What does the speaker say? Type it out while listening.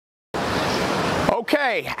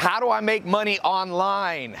Okay, how do I make money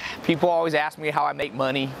online? People always ask me how I make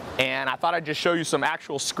money, and I thought I'd just show you some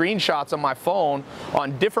actual screenshots on my phone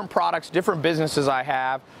on different products, different businesses I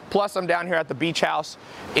have. Plus, I'm down here at the beach house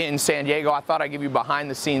in San Diego. I thought I'd give you a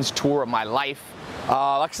behind-the-scenes tour of my life.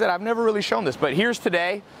 Like I said, I've never really shown this, but here's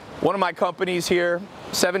today. One of my companies here,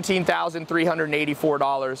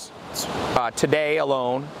 $17,384 today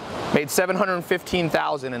alone. Made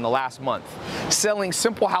 $715,000 in the last month, selling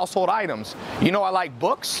simple household items. You know I like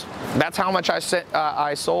books. That's how much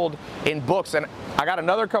I sold in books. And I got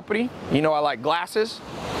another company. You know I like glasses.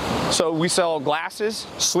 So we sell glasses,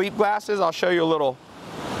 sleep glasses. I'll show you a little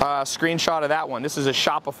screenshot of that one. This is a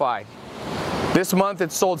Shopify. This month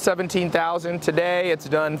it sold $17,000. Today it's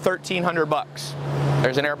done $1,300 bucks.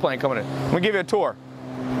 There's an airplane coming in. I'm gonna give you a tour.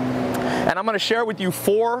 And I'm gonna share with you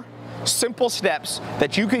 4 simple steps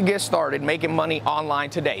that you can get started making money online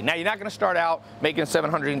today. Now, you're not going to start out making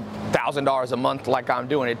 $700,000 a month like I'm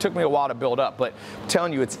doing. It took me a while to build up, but I'm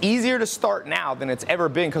telling you, it's easier to start now than it's ever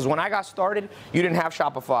been, because when I got started, you didn't have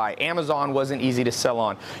Shopify. Amazon wasn't easy to sell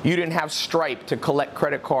on. You didn't have Stripe to collect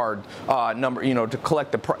credit card to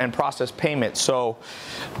collect and process payments. So,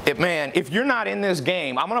 man, if you're not in this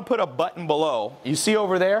game, I'm going to put a button below. You see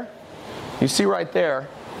over there? You see right there?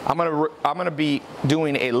 I'm gonna be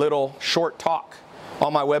doing a little short talk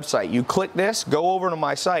on my website. You click this, go over to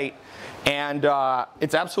my site, and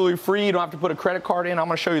it's absolutely free. You don't have to put a credit card in. I'm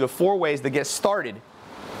gonna show you the 4 ways to get started,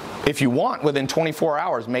 if you want, within 24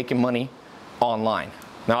 hours making money online.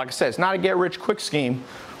 Now, like I said, it's not a get-rich-quick scheme,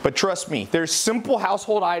 but trust me, there's simple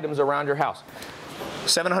household items around your house.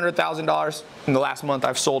 $700,000 in the last month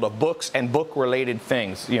I've sold of books and book-related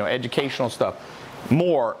things, you know, educational stuff.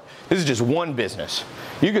 More. This is just one business.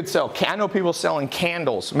 You could sell, I know people selling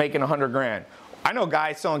candles making 100 grand. I know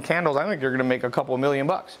guys selling candles, I think you're gonna make a couple of $1 million.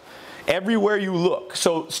 Everywhere you look.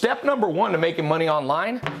 So step number 1 to making money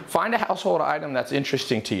online, find a household item that's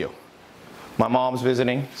interesting to you. My mom's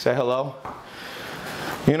visiting, say hello.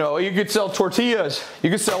 You know, you could sell tortillas,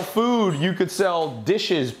 you could sell food, you could sell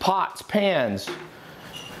dishes, pots, pans.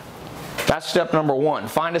 That's step number 1.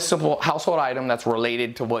 Find a simple household item that's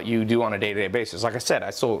related to what you do on a day-to-day basis. Like I said,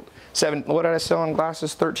 I sold what did I sell in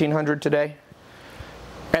glasses? 1,300 today.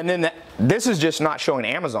 And then this is just not showing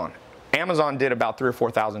Amazon. Amazon did about $3,000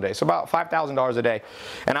 or $4,000 a day, so about $5,000 a day.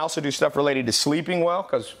 And I also do stuff related to sleeping well,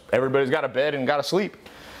 because everybody's got a bed and got to sleep.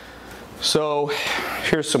 So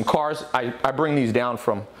here's some cars. I bring these down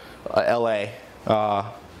from LA,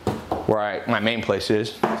 where my main place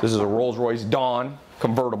is. This is a Rolls-Royce Dawn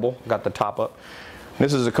convertible, got the top up.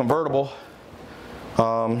 This is a convertible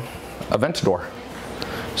Aventador.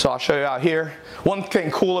 So I'll show you out here. One thing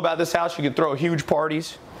cool about this house, you can throw huge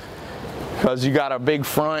parties because you got a big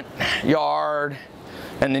front yard,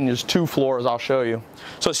 and then there's 2 floors. I'll show you.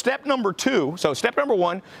 So step number 2, so step number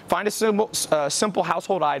 1, find a simple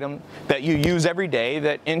household item that you use every day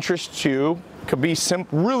that interests you. Could be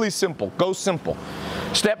really simple. Go simple.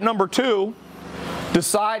 Step number 2,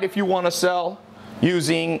 decide if you want to sell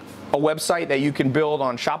using a website that you can build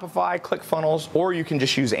on Shopify, ClickFunnels, or you can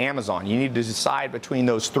just use Amazon. You need to decide between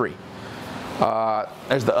those 3.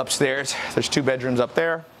 There's the upstairs. There's 2 bedrooms up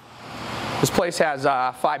there. This place has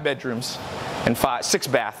 5 bedrooms and 6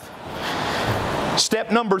 bath.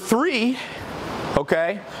 Step number 3,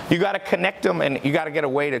 okay, you got to connect them, and you got to get a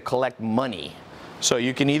way to collect money. So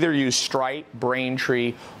you can either use Stripe,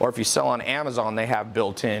 Braintree, or if you sell on Amazon, they have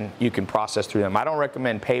built-in, you can process through them. I don't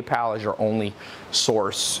recommend PayPal as your only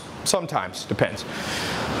source. Sometimes, depends.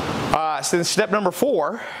 So step number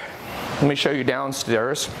 4, let me show you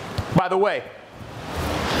downstairs. By the way,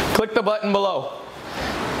 click the button below.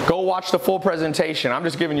 Go watch the full presentation. I'm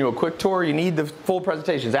just giving you a quick tour. You need the full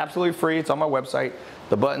presentation. It's absolutely free. It's on my website.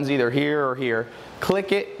 The button's either here or here.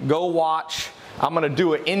 Click it, go watch. I'm gonna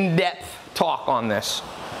do an in-depth talk on this.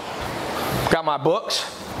 Got my books.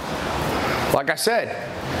 Like I said,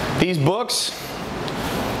 these books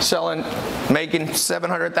making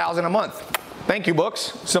 $700,000 a month. Thank you,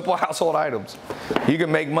 books. Simple household items. You can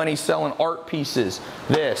make money selling art pieces,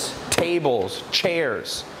 tables,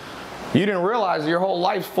 chairs. You didn't realize your whole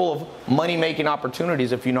life's full of money-making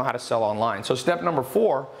opportunities if you know how to sell online. So step number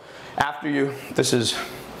 4, this is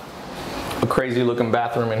a crazy looking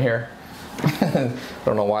bathroom in here. I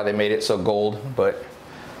don't know why they made it so gold, but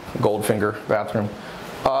Goldfinger bathroom.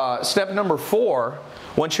 Step number 4,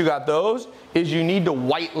 once you got those, is you need to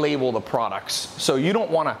white label the products. So you don't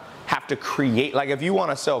want to have to create, like if you want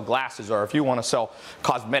to sell glasses, or if you want to sell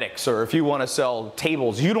cosmetics, or if you want to sell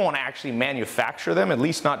tables, you don't want to actually manufacture them, at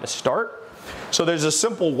least not to start. So there's a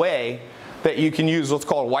simple way that you can use what's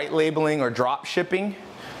called white labeling or drop shipping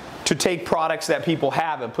to take products that people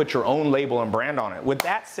have and put your own label and brand on it. With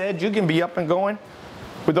that said, you can be up and going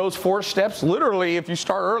with those 4 steps. Literally, if you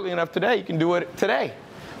start early enough today, you can do it today.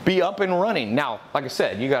 Be up and running. Now, like I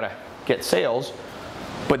said, you gotta get sales,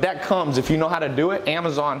 but that comes if you know how to do it.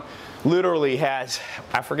 Amazon literally has,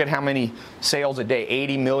 I forget how many sales a day,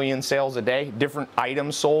 80 million sales a day, different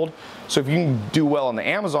items sold. So if you can do well in the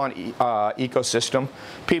Amazon ecosystem,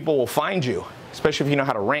 people will find you, especially if you know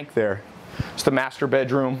how to rank there. It's the master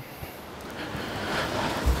bedroom.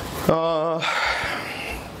 Guys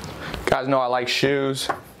know I like shoes.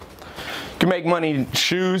 You can make money in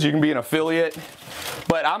shoes, you can be an affiliate.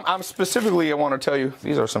 But I'm specifically, I want to tell you,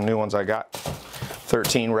 these are some new ones I got,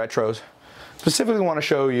 13 retros. Specifically want to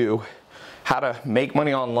show you how to make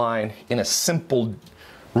money online in a simple,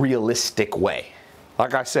 realistic way.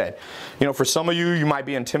 Like I said, you know, for some of you, you might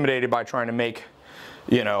be intimidated by trying to make,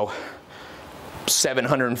 you know,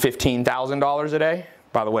 $715,000 a day.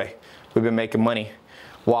 By the way, we've been making money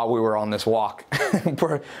while we were on this walk.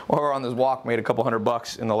 While we were on this walk, made a couple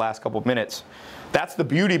 $100 in the last couple of minutes. That's the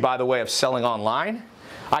beauty, by the way, of selling online.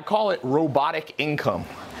 I call it robotic income.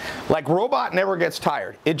 Like, robot never gets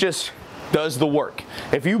tired. It just does the work.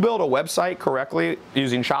 If you build a website correctly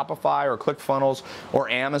using Shopify or ClickFunnels or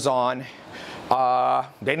Amazon,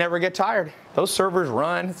 they never get tired. Those servers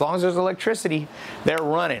run. As long as there's electricity, they're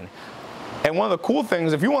running. And one of the cool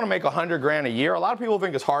things, if you want to make 100 grand a year, a lot of people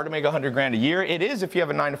think it's hard to make 100 grand a year. It is if you have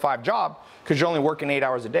a 9-to-5 job, because you're only working 8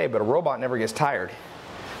 hours a day, but a robot never gets tired.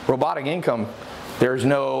 Robotic income, there's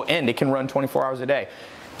no end. It can run 24 hours a day.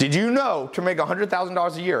 Did you know to make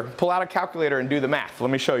 $100,000 a year, pull out a calculator and do the math. Let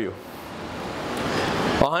me show you.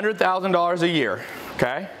 $100,000 a year,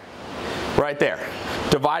 okay? Right there.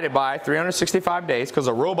 Divided by 365 days, because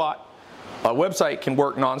a website can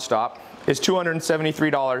work nonstop, is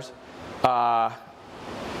 $273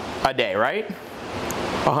 a day, right?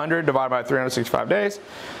 100 divided by 365 days.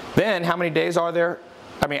 Then how many days are there?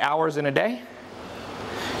 Hours in a day?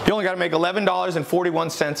 You only got to make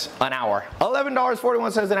 $11.41 an hour.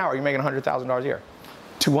 $11.41 an hour. You're making $100,000 a year.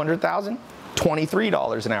 200,000?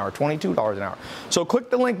 $23 an hour, $22 an hour. So click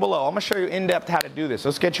the link below. I'm going to show you in depth how to do this.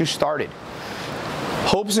 Let's get you started.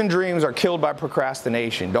 Hopes and dreams are killed by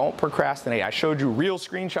procrastination. Don't procrastinate. I showed you real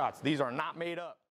screenshots. These are not made up.